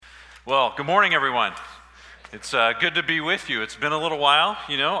Well, good morning, everyone. It's good to be with you. It's been a little while,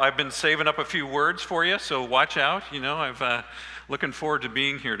 I've been saving up a few words for you, so watch out. I've looking forward to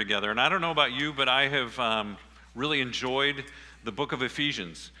being here together. And I don't know about you, but I have really enjoyed the book of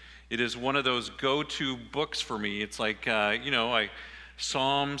Ephesians. It is one of those go-to books for me. It's like,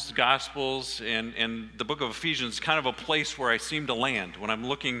 Psalms, Gospels, and the book of Ephesians is kind of a place where I seem to land when I'm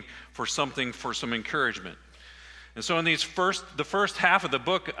looking for something for some encouragement. And so in the first half of the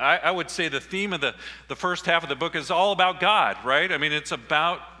book, I would say the theme of the first half of the book is all about God, right? I mean, it's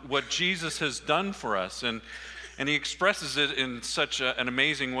about what Jesus has done for us, and he expresses it in such an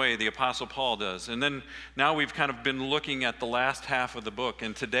amazing way, the Apostle Paul does. And then now we've kind of been looking at the last half of the book,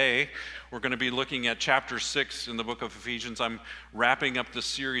 and today we're going to be looking at chapter 6 in the book of Ephesians. I'm wrapping up the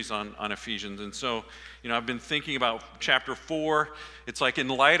series on Ephesians, and so, I've been thinking about chapter 4. It's like in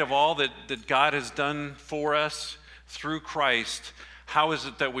light of all that God has done for us, through Christ, how is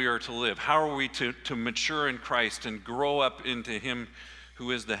it that we are to live? How are we to mature in Christ and grow up into Him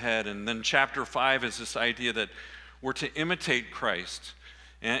who is the head? And then chapter 5 is this idea that we're to imitate Christ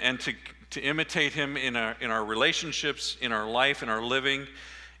and to imitate Him in our relationships, in our life, in our living.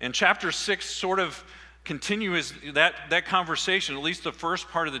 And chapter 6 sort of continues that conversation, at least the first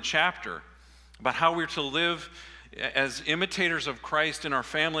part of the chapter, about how we're to live as imitators of Christ in our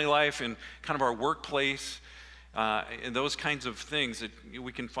family life and kind of our workplace. And those kinds of things that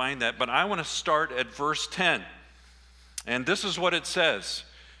we can find that. But I want to start at verse 10. And this is what it says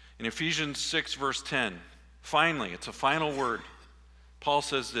in Ephesians 6, verse 10. Finally, it's a final word. Paul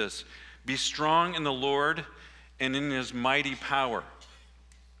says this: "Be strong in the Lord and in His mighty power."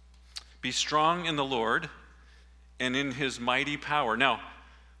 Be strong in the Lord and in His mighty power. Now,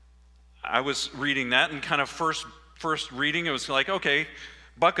 I was reading that, and kind of first reading, it was like, okay,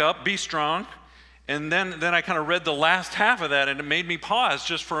 buck up, be strong. And then I kind of read the last half of that, and it made me pause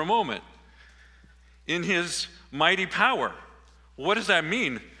just for a moment. In His mighty power. What does that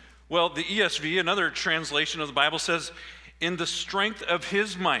mean? Well, the ESV, another translation of the Bible, says, in the strength of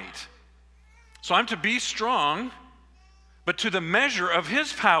His might. So I'm to be strong, but to the measure of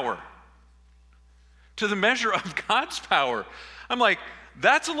His power. To the measure of God's power. I'm like,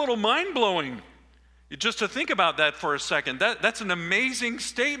 that's a little mind-blowing. Just to think about that for a second, that's an amazing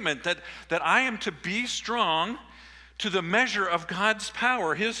statement that I am to be strong to the measure of God's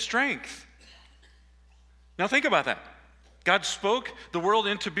power, His strength. Now think about that. God spoke the world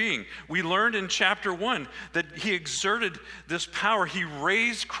into being. We learned in chapter 1 that He exerted this power. He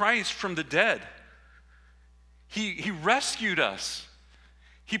raised Christ from the dead. He rescued us.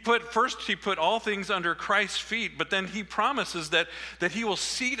 He put all things under Christ's feet, but then He promises that He will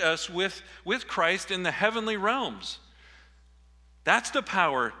seat us with Christ in the heavenly realms. That's the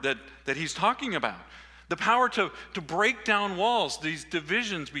power that He's talking about. The power to break down walls, these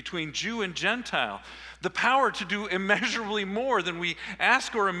divisions between Jew and Gentile. The power to do immeasurably more than we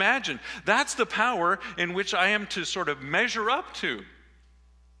ask or imagine. That's the power in which I am to sort of measure up to,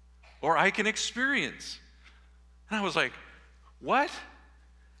 or I can experience. And I was like, what?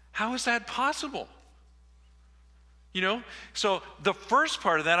 How is that possible? So the first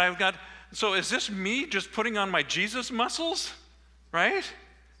part of that so is this me just putting on my Jesus muscles, right?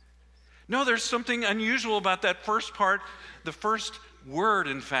 No, there's something unusual about that first part. The first word,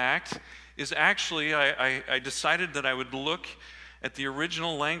 in fact, is actually, I decided that I would look at the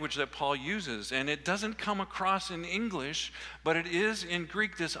original language that Paul uses, and it doesn't come across in English, but it is in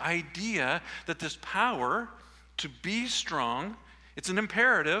Greek, this idea that this power to be strong, it's an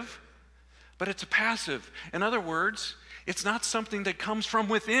imperative, but it's a passive. In other words, it's not something that comes from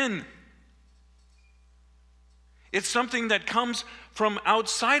within. It's something that comes from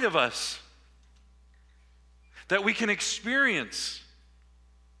outside of us that we can experience.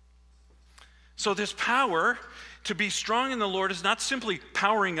 So this power to be strong in the Lord is not simply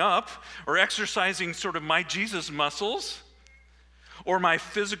powering up or exercising sort of my Jesus muscles, or my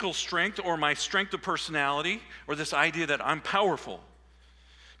physical strength, or my strength of personality, or this idea that I'm powerful.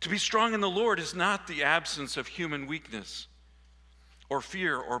 To be strong in the Lord is not the absence of human weakness, or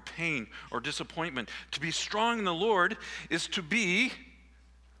fear, or pain, or disappointment. To be strong in the Lord is to be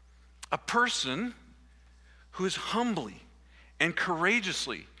a person who is humbly and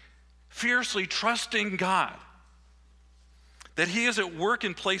courageously, fiercely trusting God. That He is at work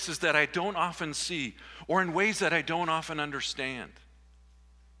in places that I don't often see, or in ways that I don't often understand.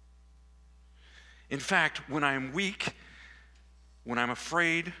 In fact, when I'm weak, when I'm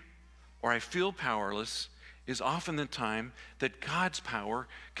afraid, or I feel powerless, is often the time that God's power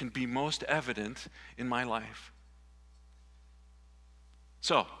can be most evident in my life.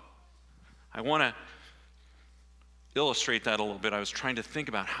 So, I want to illustrate that a little bit, I was trying to think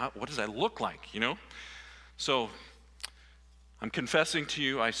about what does that look like, So I'm confessing to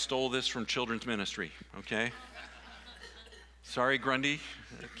you, I stole this from children's ministry, okay? Sorry, Grundy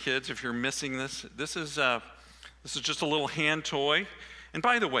kids, if you're missing this. This is just a little hand toy. And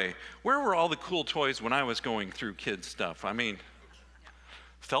by the way, where were all the cool toys when I was going through kids stuff? I mean,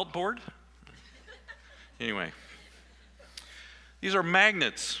 felt board? Anyway, these are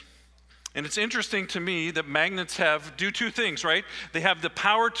magnets. And it's interesting to me that magnets do two things, right? They have the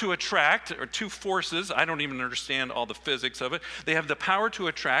power to attract, or two forces. I don't even understand all the physics of it. They have the power to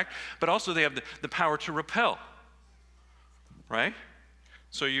attract, but also they have the power to repel, right?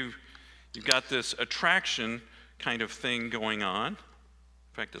 So you've got this attraction kind of thing going on.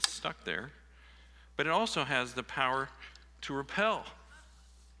 In fact, it's stuck there. But it also has the power to repel.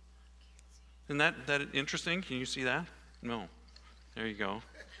 Isn't that interesting? Can you see that? No. There you go.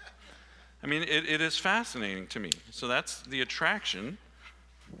 I mean, it is fascinating to me. So that's the attraction.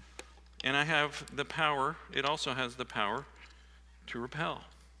 And I have the power, it also has the power to repel.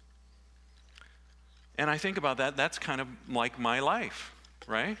 And I think about that, that's kind of like my life,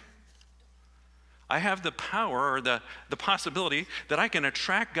 right? I have the power or the possibility that I can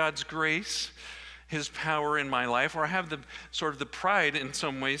attract God's grace, His power in my life, or I have the pride in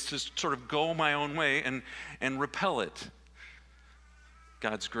some ways to sort of go my own way and repel it.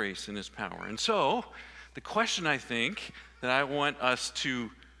 God's grace and His power. And so, the question I think that I want us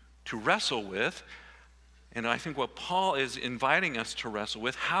to wrestle with, and I think what Paul is inviting us to wrestle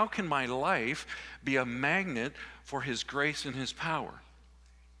with, how can my life be a magnet for His grace and His power?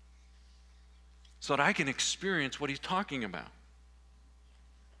 So that I can experience what he's talking about.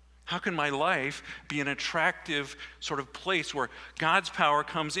 How can my life be an attractive sort of place where God's power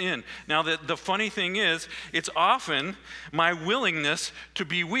comes in? Now, the funny thing is, it's often my willingness to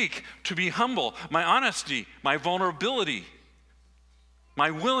be weak, to be humble, my honesty, my vulnerability,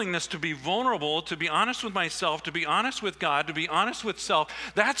 my willingness to be vulnerable, to be honest with myself, to be honest with God, to be honest with self.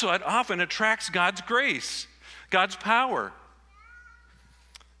 That's what often attracts God's grace, God's power.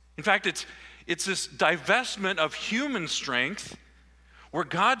 In fact, it's this divestment of human strength where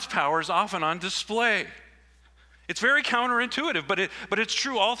God's power is often on display. It's very counterintuitive, but it's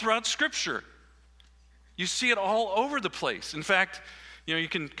true all throughout Scripture. You see it all over the place. In fact, you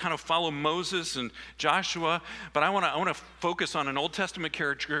can kind of follow Moses and Joshua, but I want to focus on an Old Testament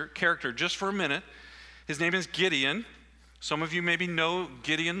character just for a minute. His name is Gideon. Some of you maybe know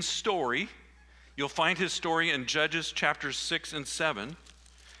Gideon's story. You'll find his story in Judges chapters 6 and 7.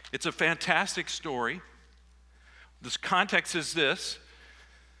 It's a fantastic story. This context is this.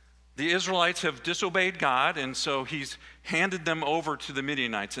 The Israelites have disobeyed God, and so he's handed them over to the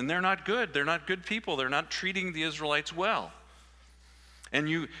Midianites. And they're not good. They're not good people. They're not treating the Israelites well. And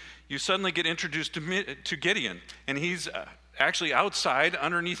you suddenly get introduced to Gideon, and he's actually outside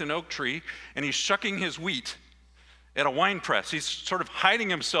underneath an oak tree, and he's shucking his wheat at a wine press. He's sort of hiding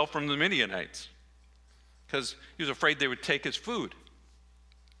himself from the Midianites because he was afraid they would take his food.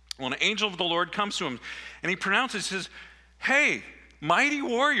 Well, an angel of the Lord comes to him, and he pronounces, says, "Hey, mighty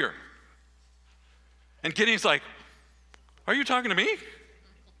warrior." And Gideon's like, "Are you talking to me?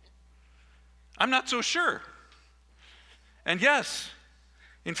 I'm not so sure." And yes,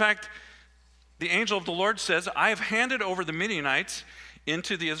 in fact, the angel of the Lord says, "I have handed over the Midianites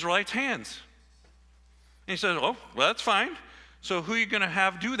into the Israelites' hands." And he says, "Oh, well, that's fine. So who are you going to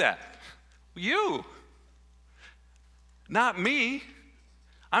have do that?" "You. Not me.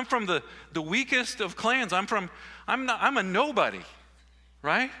 I'm from the weakest of clans. I'm a nobody."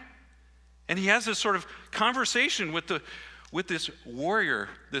 Right? And he has this sort of conversation with this warrior,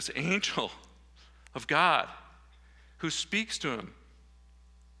 this angel of God, who speaks to him.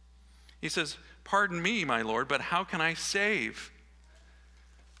 He says, "Pardon me, my Lord, but how can I save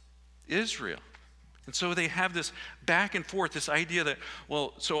Israel?" And so they have this back and forth, this idea that,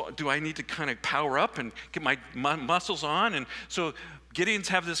 well, so do I need to kind of power up and get my muscles on? And so Gideon's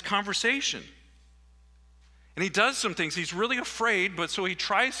have this conversation. And he does some things. He's really afraid, but so he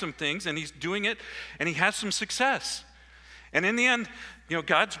tries some things, and he's doing it, and he has some success. And in the end,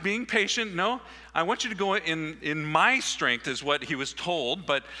 God's being patient. "No, I want you to go in my strength," is what he was told.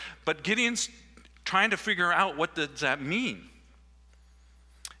 But Gideon's trying to figure out, what does that mean?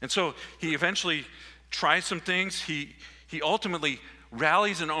 And so he eventually tries some things. He ultimately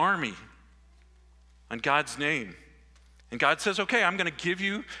rallies an army on God's name. And God says, "Okay, I'm going to give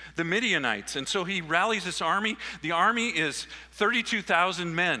you the Midianites." And so he rallies this army. The army is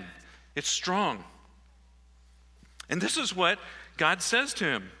 32,000 men. It's strong. And this is what God says to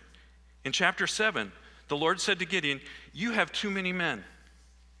him in chapter 7. The Lord said to Gideon, "You have too many men.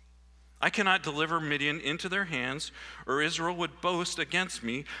 I cannot deliver Midian into their hands, or Israel would boast against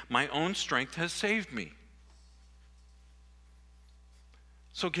me. My own strength has saved me.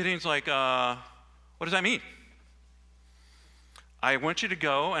 So Gideon's like, what does that mean? I want you to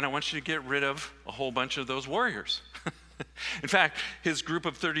go, and I want you to get rid of a whole bunch of those warriors. In fact, his group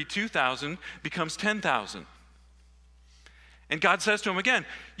of 32,000 becomes 10,000. And God says to him again,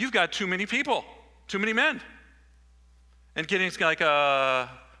 you've got too many people, too many men. And Gideon's like,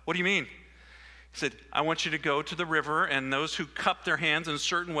 what do you mean? He said, I want you to go to the river, and those who cup their hands in a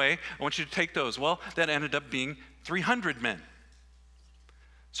certain way, I want you to take those. Well, that ended up being 300 men.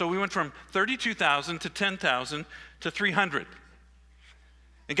 So we went from 32,000 to 10,000 to 300.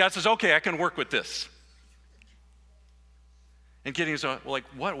 And God says, okay, I can work with this. And Gideon's like,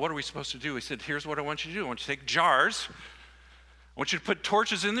 what are we supposed to do? He said, here's what I want you to do. I want you to take jars. I want you to put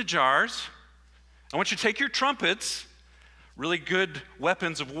torches in the jars. I want you to take your trumpets, really good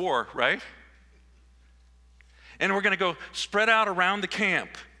weapons of war, right? And we're going to go spread out around the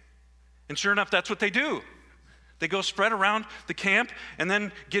camp. And sure enough, that's what they do. They go spread around the camp, and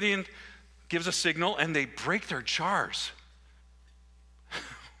then Gideon gives a signal, and they break their jars.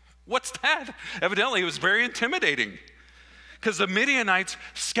 What's that? Evidently, it was very intimidating because the Midianites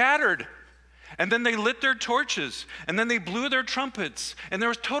scattered, and then they lit their torches, and then they blew their trumpets, and there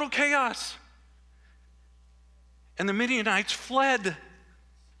was total chaos. And the Midianites fled.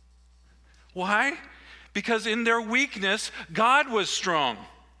 Why? Because in their weakness, God was strong.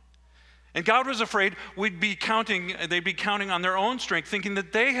 And God was afraid they'd be counting on their own strength, thinking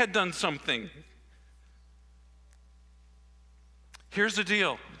that they had done something. Here's the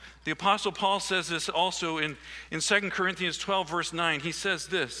deal. The Apostle Paul says this also in 2 Corinthians 12, verse 9. He says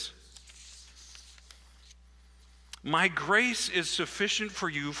this, my grace is sufficient for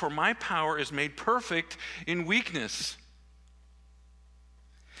you, for my power is made perfect in weakness.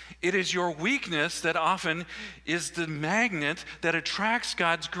 It is your weakness that often is the magnet that attracts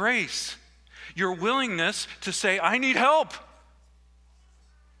God's grace. Your willingness to say, I need help.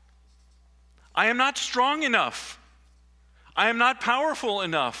 I am not strong enough. I am not powerful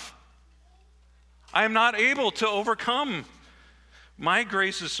enough. I am not able to overcome. My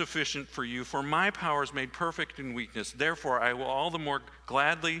grace is sufficient for you, for my power is made perfect in weakness. Therefore, I would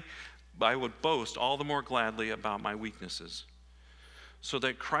boast all the more gladly about my weaknesses, so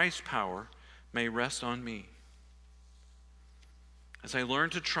that Christ's power may rest on me. As I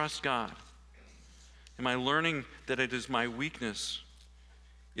learn to trust God, am I learning that it is my weakness,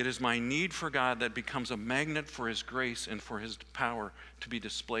 it is my need for God that becomes a magnet for His grace and for His power to be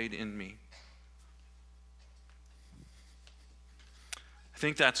displayed in me? I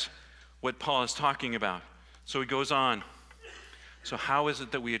think that's what Paul is talking about. So he goes on. So how is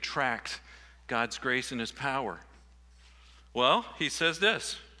it that we attract God's grace and His power? Well, he says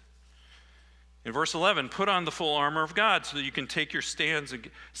this. In verse 11, put on the full armor of God so that you can take your stand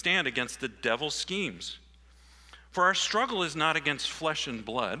against the devil's schemes. For our struggle is not against flesh and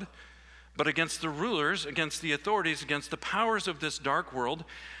blood, but against the rulers, against the authorities, against the powers of this dark world,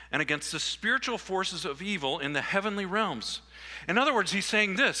 and against the spiritual forces of evil in the heavenly realms. In other words, he's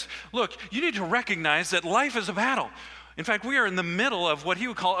saying this. Look, you need to recognize that life is a battle. In fact, we are in the middle of what he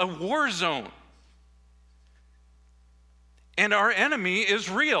would call a war zone. And our enemy is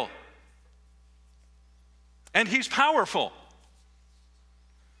real. And he's powerful.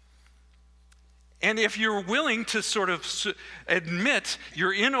 And if you're willing to sort of admit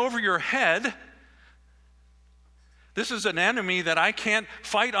you're in over your head, this is an enemy that I can't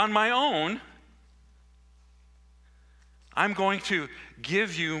fight on my own, I'm going to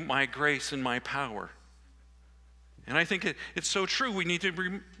give you my grace and my power. And I think it's so true. We need to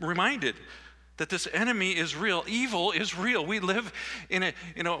be reminded that this enemy is real. Evil is real. We live in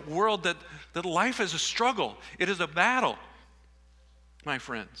a world that life is a struggle. It is a battle, my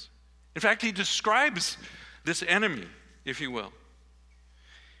friends. In fact, he describes this enemy, if you will.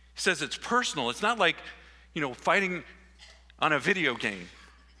 He says it's personal. It's not like, fighting on a video game.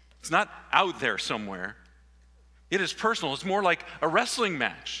 It's not out there somewhere. It is personal. It's more like a wrestling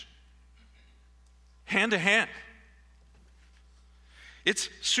match, hand to hand. It's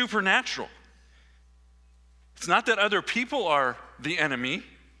supernatural. It's not that other people are the enemy.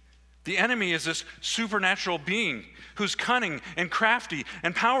 The enemy is this supernatural being who's cunning and crafty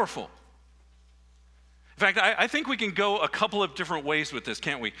and powerful. In fact, I think we can go a couple of different ways with this,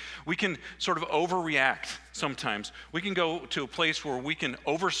 can't we? We can sort of overreact sometimes. We can go to a place where we can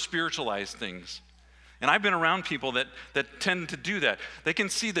over-spiritualize things. And I've been around people that tend to do that. They can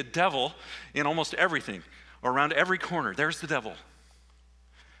see the devil in almost everything, or around every corner. There's the devil.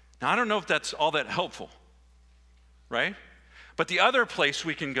 Now, I don't know if that's all that helpful, right? But the other place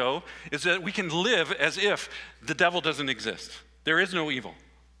we can go is that we can live as if the devil doesn't exist. There is no evil.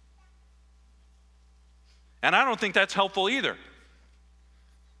 And I don't think that's helpful either.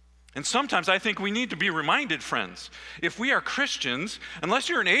 And sometimes I think we need to be reminded, friends, if we are Christians, unless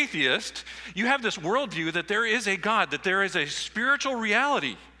you're an atheist, you have this worldview that there is a God, that there is a spiritual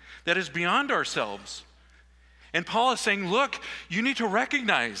reality that is beyond ourselves. And Paul is saying, look, you need to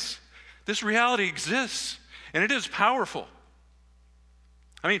recognize this reality exists, and it is powerful.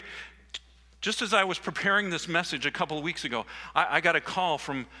 I mean, just as I was preparing this message a couple of weeks ago, I got a call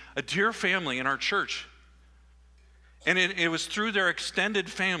from a dear family in our church. And it was through their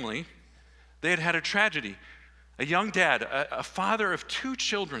extended family. They had had a tragedy. A young dad, a father of 2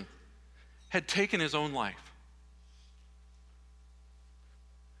 children, had taken his own life.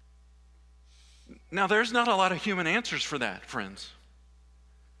 Now, there's not a lot of human answers for that, friends.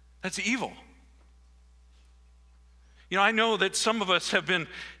 That's evil. You know, I know that some of us have been,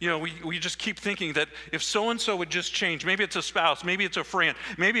 we just keep thinking that if so-and-so would just change, maybe it's a spouse, maybe it's a friend,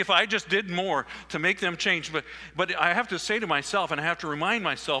 maybe if I just did more to make them change. But I have to say to myself, and I have to remind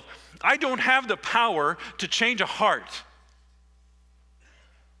myself, I don't have the power to change a heart.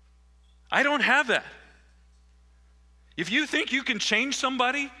 I don't have that. If you think you can change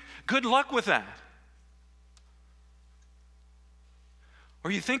somebody, good luck with that.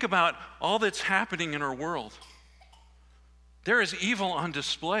 Or you think about all that's happening in our world. There is evil on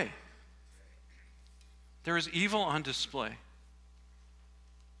display. There is evil on display.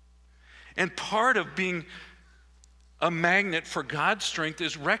 And part of being a magnet for God's strength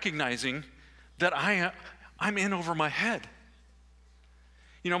is recognizing that I'm in over my head.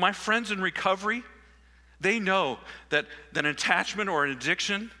 You know, my friends in recovery, they know that an attachment or an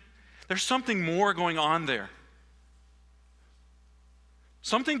addiction, there's something more going on there.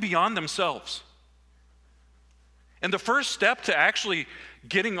 Something beyond themselves. And the first step to actually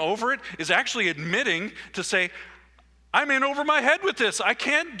getting over it is actually admitting to say, I'm in over my head with this. I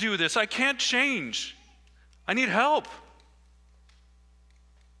can't do this. I can't change. I need help.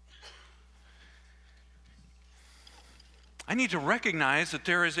 I need to recognize that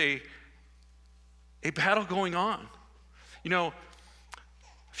there is a battle going on. You know,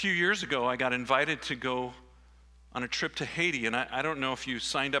 a few years ago, I got invited to go on a trip to Haiti, and I don't know if you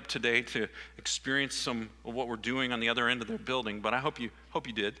signed up today to experience some of what we're doing on the other end of the building, but I hope you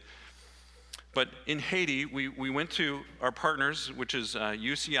did. But in Haiti, we went to our partners, which is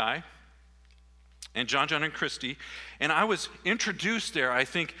UCI, and John and Christy, and I was introduced there, I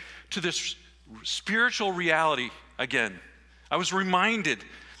think, to this spiritual reality again. I was reminded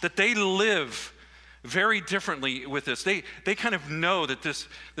that they live very differently with this. They kind of know that this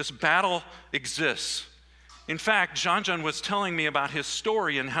battle exists. In fact, John was telling me about his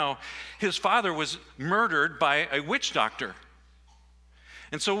story and how his father was murdered by a witch doctor.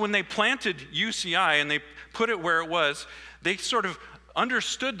 And so when they planted UCI and they put it where it was, they sort of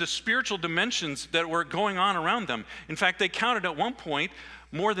understood the spiritual dimensions that were going on around them. In fact, they counted at one point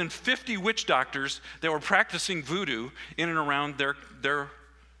more than 50 witch doctors that were practicing voodoo in and around their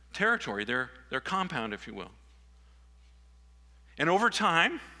territory, their compound, if you will. And over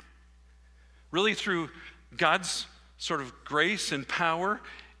time, really through God's sort of grace and power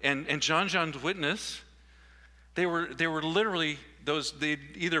and John's witness, they were literally they'd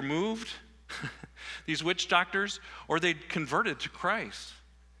either moved, these witch doctors, or they'd converted to Christ.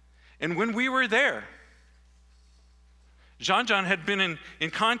 And when we were there, John had been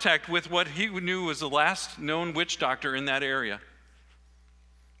in contact with what he knew was the last known witch doctor in that area.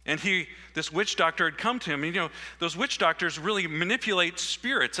 And this witch doctor had come to him. And, those witch doctors really manipulate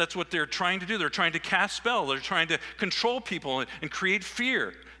spirits. That's what they're trying to do. They're trying to cast spells. They're trying to control people and create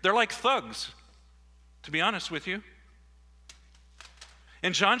fear. They're like thugs, to be honest with you.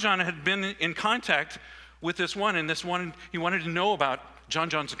 And John had been in contact with this one, and this one, he wanted to know about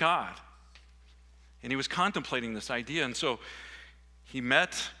John's God. And he was contemplating this idea. And so he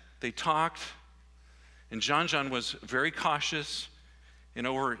met, they talked, and John was very cautious. And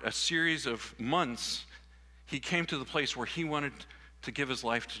over a series of months, he came to the place where he wanted to give his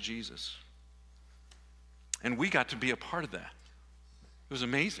life to Jesus. And we got to be a part of that. It was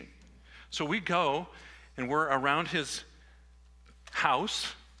amazing. So we go, and we're around his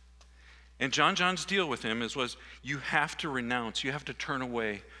house, and John's deal with him was you have to renounce, you have to turn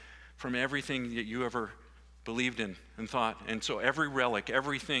away from everything that you ever believed in and thought. And so every relic,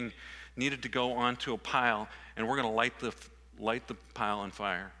 everything needed to go onto a pile, and we're going to light the pile on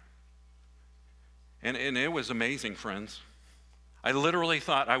fire. And it was amazing, friends. I literally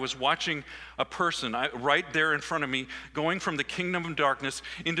thought I was watching a person right there in front of me going from the kingdom of darkness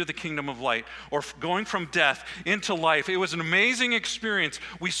into the kingdom of light, or going from death into life. It was an amazing experience.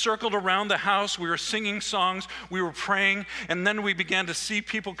 We circled around the house. We were singing songs. We were praying. And then we began to see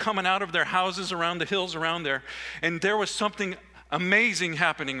people coming out of their houses around the hills around there. And there was something amazing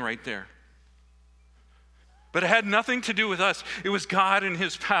happening right there. But it had nothing to do with us. It was God and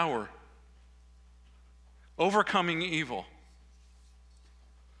his power overcoming evil.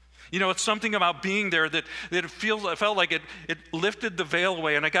 You know, it's something about being there that it felt like it lifted the veil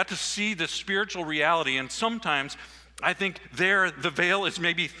away, and I got to see the spiritual reality. And sometimes I think there the veil is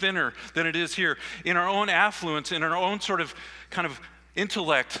maybe thinner than it is here. In our own affluence, in our own sort of kind of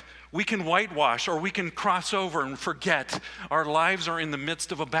intellect, we can whitewash or we can cross over and forget. Our lives are in the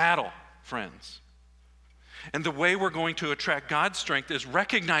midst of a battle, friends. And the way we're going to attract God's strength is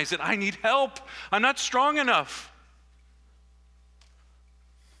recognize that I need help. I'm not strong enough.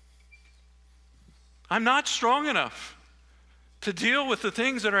 I'm not strong enough to deal with the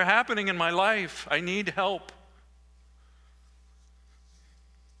things that are happening in my life. I need help.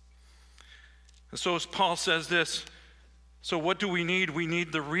 And so as Paul says this, so what do we need? We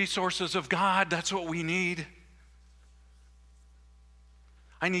need the resources of God. That's what we need.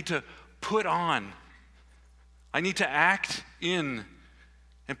 I need to put on. I need to act in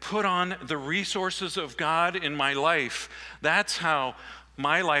and put on the resources of God in my life. That's how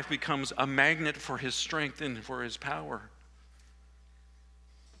my life becomes a magnet for his strength and for his power.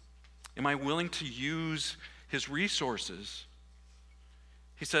 Am I willing to use his resources?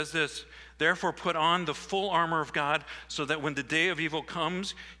 He says this, therefore put on the full armor of God so that when the day of evil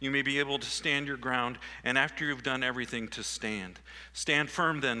comes, you may be able to stand your ground, and after you've done everything, to stand. Stand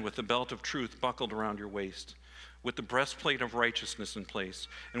firm then with the belt of truth buckled around your waist, with the breastplate of righteousness in place,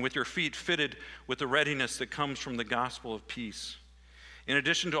 and with your feet fitted with the readiness that comes from the gospel of peace. In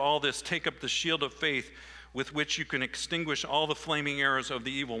addition to all this, take up the shield of faith with which you can extinguish all the flaming arrows of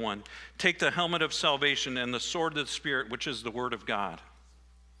the evil one. Take the helmet of salvation and the sword of the Spirit, which is the word of God.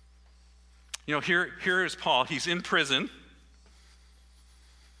 You know, here is Paul. He's in prison.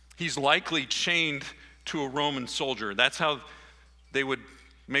 He's likely chained to a Roman soldier. That's how they would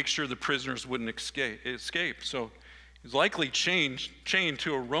make sure the prisoners wouldn't escape. So he's likely chained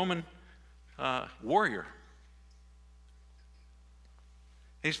to a Roman warrior.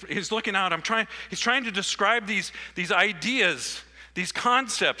 He's looking out. He's trying to describe these ideas, these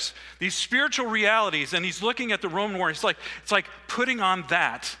concepts, these spiritual realities, and he's looking at the Roman warrior. It's like putting on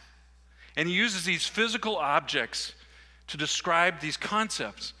that. And he uses these physical objects to describe these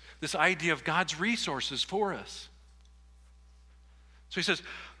concepts, this idea of God's resources for us. So he says,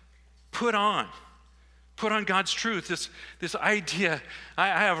 put on God's truth, this idea. I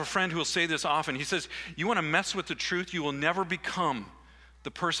have a friend who will say this often. He says, you want to mess with the truth, you will never become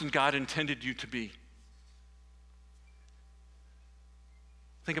the person God intended you to be.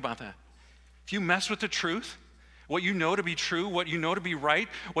 Think about that. If you mess with the truth, what you know to be true, what you know to be right,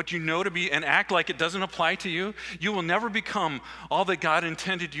 what you know to be, and act like it doesn't apply to you, you will never become all that God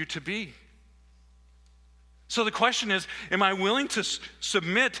intended you to be. So the question is, am I willing to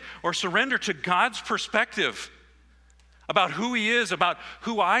submit or surrender to God's perspective about who he is, about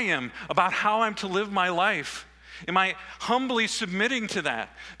who I am, about how I'm to live my life? Am I humbly submitting to that?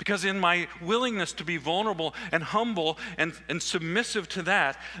 Because in my willingness to be vulnerable and humble and submissive to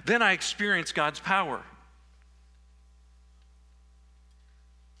that, then I experience God's power.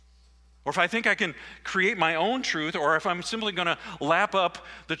 Or if I think I can create my own truth, or if I'm simply going to lap up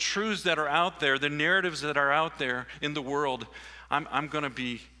the truths that are out there, the narratives that are out there in the world, I'm going to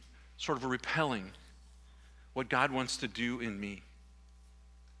be sort of repelling what God wants to do in me.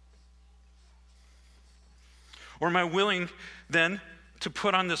 Or am I willing then to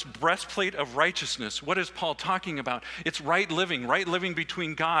put on this breastplate of righteousness? What is Paul talking about? It's right living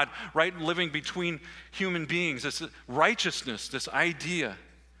between God, right living between human beings. This righteousness, this idea.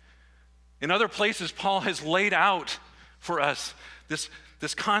 In other places, Paul has laid out for us this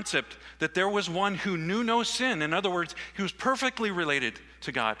concept that there was one who knew no sin. In other words, he was perfectly related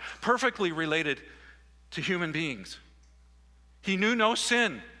to God, perfectly related to human beings. He knew no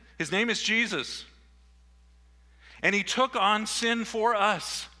sin. His name is Jesus. And he took on sin for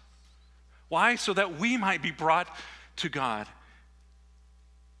us. Why? So that we might be brought to God.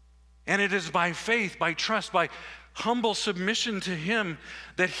 And it is by faith, by trust, by humble submission to him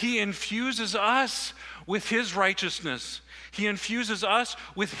that he infuses us with his righteousness. He infuses us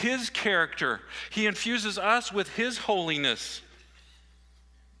with his character. He infuses us with his holiness.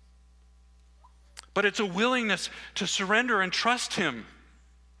 But it's a willingness to surrender and trust him.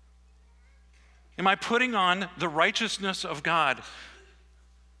 Am I putting on the righteousness of God?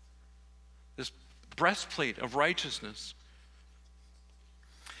 This breastplate of righteousness.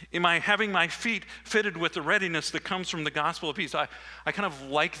 Am I having my feet fitted with the readiness that comes from the gospel of peace? I kind of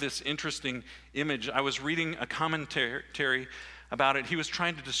like this interesting image. I was reading a commentary about it. He was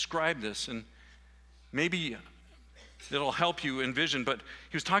trying to describe this, and maybe it'll help you envision, but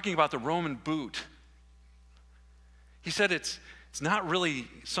he was talking about the Roman boot. He said it's not really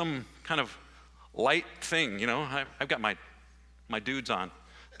some kind of light thing, you know. I've got my dudes on.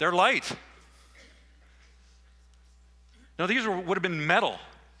 They're light. No, these would have been metal,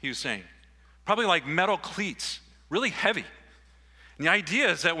 he was saying. Probably like metal cleats, really heavy. And the idea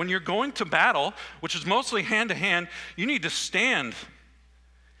is that when you're going to battle, which is mostly hand-to-hand, you need to stand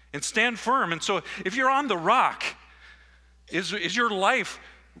and stand firm. And so if you're on the rock, is your life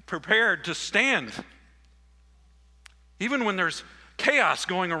prepared to stand? Even when there's chaos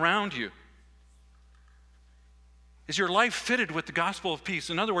going around you. Is your life fitted with the gospel of peace?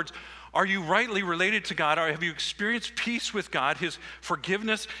 In other words, are you rightly related to God? Or have you experienced peace with God, His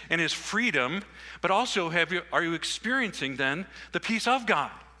forgiveness and His freedom? But also, are you experiencing then the peace of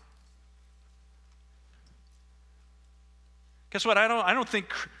God? Guess what? I don't think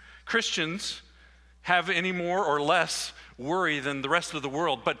Christians have any more or less worry than the rest of the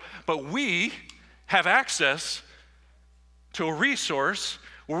world. But we have access to a resource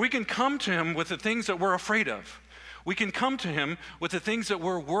where we can come to Him with the things that we're afraid of. We can come to Him with the things that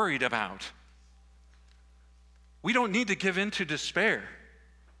we're worried about. We don't need to give in to despair.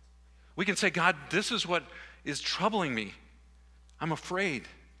 We can say, God, this is what is troubling me. I'm afraid.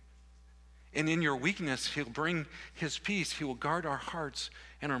 And in your weakness, He'll bring His peace. He will guard our hearts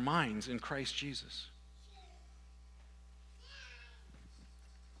and our minds in Christ Jesus.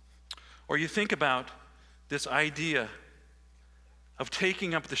 Or you think about this idea of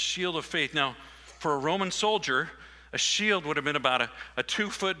taking up the shield of faith. Now, for a Roman soldier, a shield would have been about a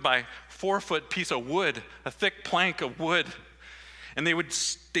 2-foot by 4-foot piece of wood, a thick plank of wood. And they would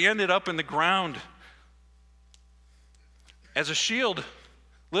stand it up in the ground as a shield,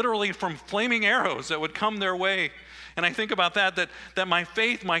 literally from flaming arrows that would come their way. And I think about that my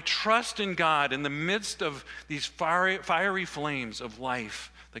faith, my trust in God in the midst of these fiery flames of life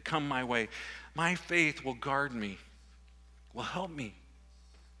that come my way, my faith will guard me, will help me.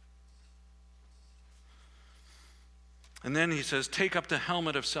 And then he says, take up the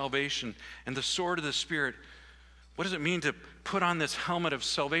helmet of salvation and the sword of the Spirit. What does it mean to put on this helmet of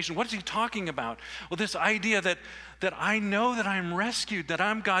salvation? What is he talking about? Well, this idea that I know that I'm rescued, that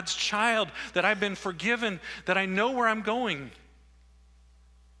I'm God's child, that I've been forgiven, that I know where I'm going.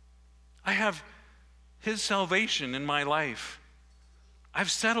 I have His salvation in my life.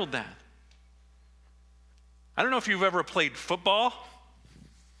 I've settled that. I don't know if you've ever played football.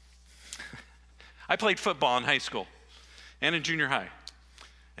 I played football in high school and in junior high.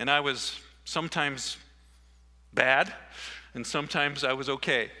 And I was sometimes bad, and sometimes I was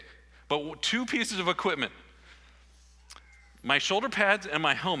okay. But 2 pieces of equipment, my shoulder pads and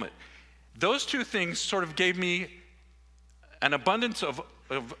my helmet, those 2 things sort of gave me an abundance of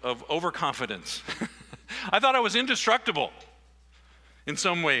overconfidence. I thought I was indestructible in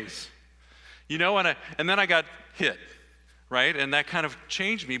some ways. You know, and then I got hit, right? And that kind of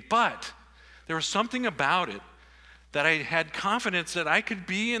changed me. But there was something about it that I had confidence that I could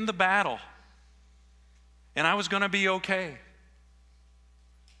be in the battle and I was going to be okay.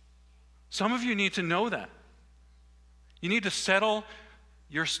 Some of you need to know that. You need to settle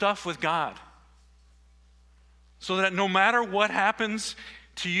your stuff with God so that no matter what happens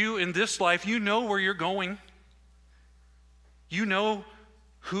to you in this life, you know where you're going. You know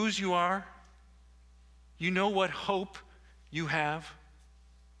whose you are. You know what hope you have.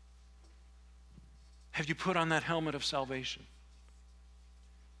 Have you put on that helmet of salvation?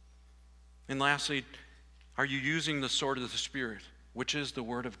 And lastly, are you using the sword of the Spirit, which is the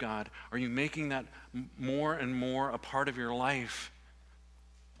Word of God? Are you making that more and more a part of your life?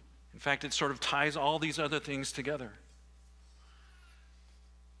 In fact, it sort of ties all these other things together.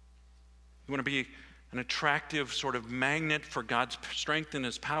 You want to be an attractive sort of magnet for God's strength and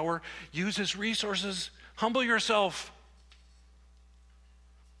His power? Use His resources. Humble yourself.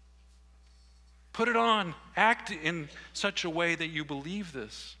 Put it on. Act in such a way that you believe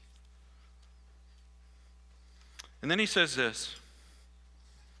this. And then he says this,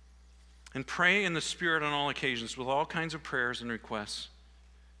 and pray in the Spirit on all occasions with all kinds of prayers and requests.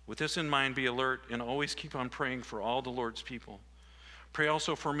 With this in mind, be alert and always keep on praying for all the Lord's people. Pray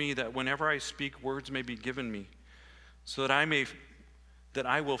also for me that whenever I speak, words may be given me, so that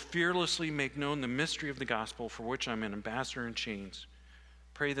I will fearlessly make known the mystery of the gospel for which I'm an ambassador in chains,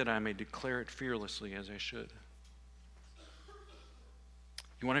 Pray that I may declare it fearlessly as I should.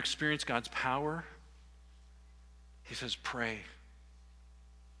 You want to experience God's power? He says, pray.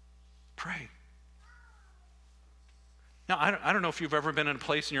 Pray. Now, I don't know if you've ever been in a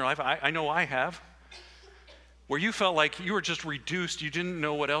place in your life, I know I have, where you felt like you were just reduced. You didn't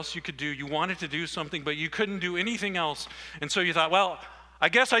know what else you could do. You wanted to do something, but you couldn't do anything else. And so you thought, well, I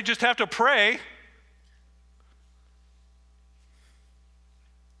guess I just have to pray.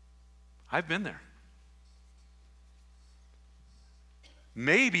 I've been there.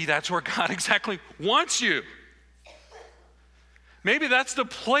 Maybe that's where God exactly wants you. Maybe that's the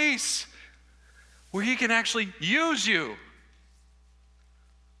place where He can actually use you.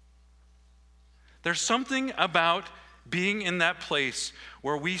 There's something about being in that place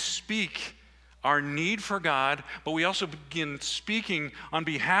where we speak our need for God, but we also begin speaking on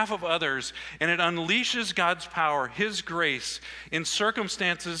behalf of others, and it unleashes God's power, His grace, in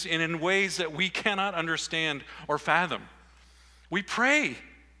circumstances and in ways that we cannot understand or fathom. We pray.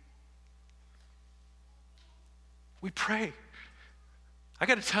 We pray. I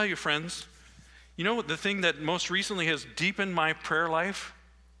got to tell you, friends, you know what the thing that most recently has deepened my prayer life?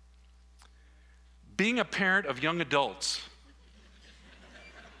 Being a parent of young adults.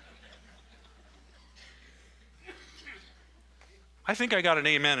 I think I got an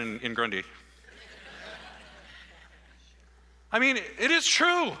amen in Grundy. I mean, it is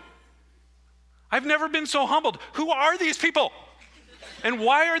true. I've never been so humbled. Who are these people? And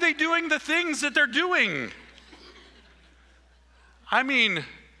why are they doing the things that they're doing? I mean,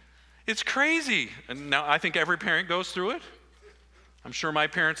 it's crazy. And now I think every parent goes through it. I'm sure my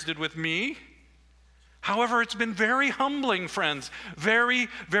parents did with me. However, it's been very humbling, friends. Very,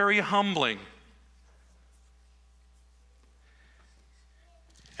 very humbling.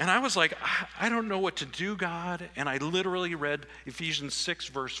 And I was like, I don't know what to do, God. And I literally read Ephesians 6,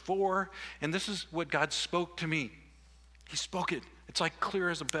 verse 4. And this is what God spoke to me. He spoke it. It's like clear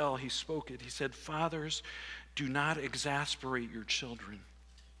as a bell. He spoke it. He said, fathers, do not exasperate your children.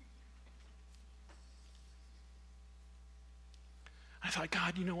 I thought,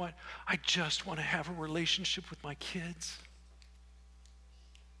 God, you know what? I just want to have a relationship with my kids.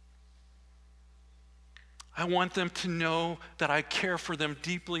 I want them to know that I care for them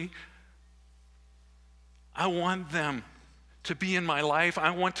deeply. I want them to be in my life.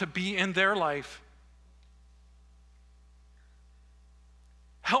 I want to be in their life.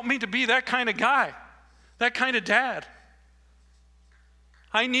 Help me to be that kind of guy, that kind of dad.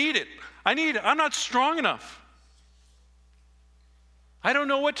 I need it. I'm not strong enough. I don't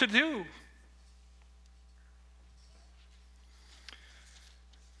know what to do.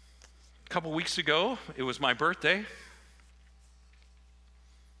 A couple weeks ago, it was my birthday.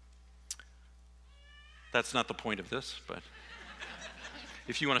 That's not the point of this, but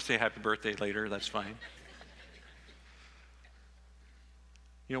if you want to say happy birthday later, that's fine.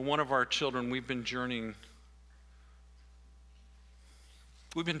 You know, one of our children, we've been journeying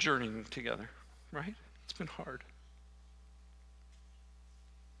together, right? It's been hard.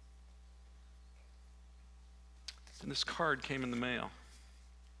 And this card came in the mail.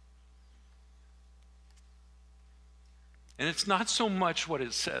 And it's not so much what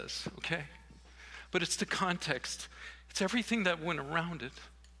it says, okay? But it's the context. It's everything that went around it.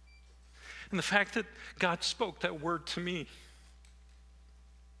 And the fact that God spoke that word to me.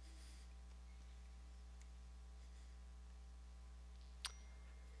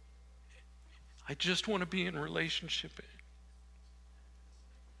 I just want to be in a relationship.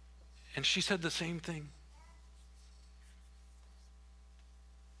 And she said the same thing.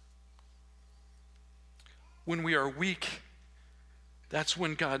 When we are weak, that's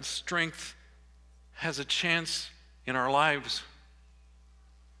when God's strength has a chance in our lives.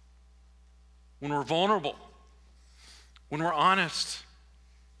 When we're vulnerable, when we're honest,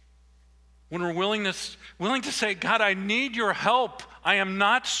 when we're willing to say, God, I need your help. I am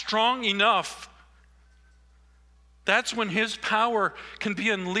not strong enough. That's when His power can be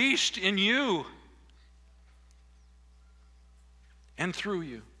unleashed in you and through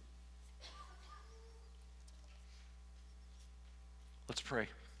you. Let's pray.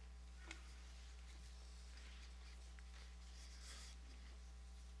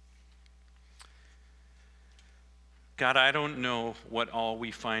 God, I don't know what all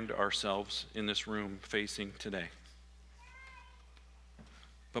we find ourselves in this room facing today.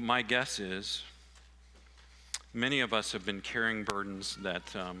 But my guess is many of us have been carrying burdens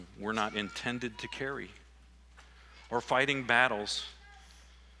that we're not intended to carry, or fighting battles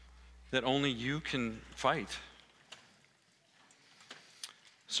that only you can fight.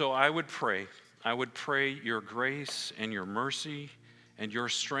 So I would pray your grace and your mercy and your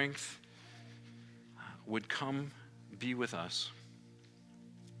strength would come be with us.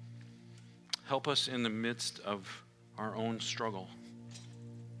 Help us in the midst of our own struggle.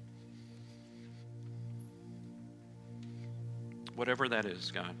 Whatever that is,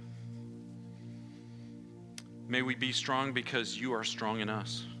 God. May we be strong because you are strong in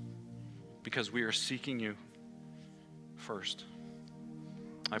us, because we are seeking you first.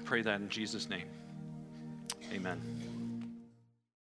 I pray that in Jesus' name. Amen.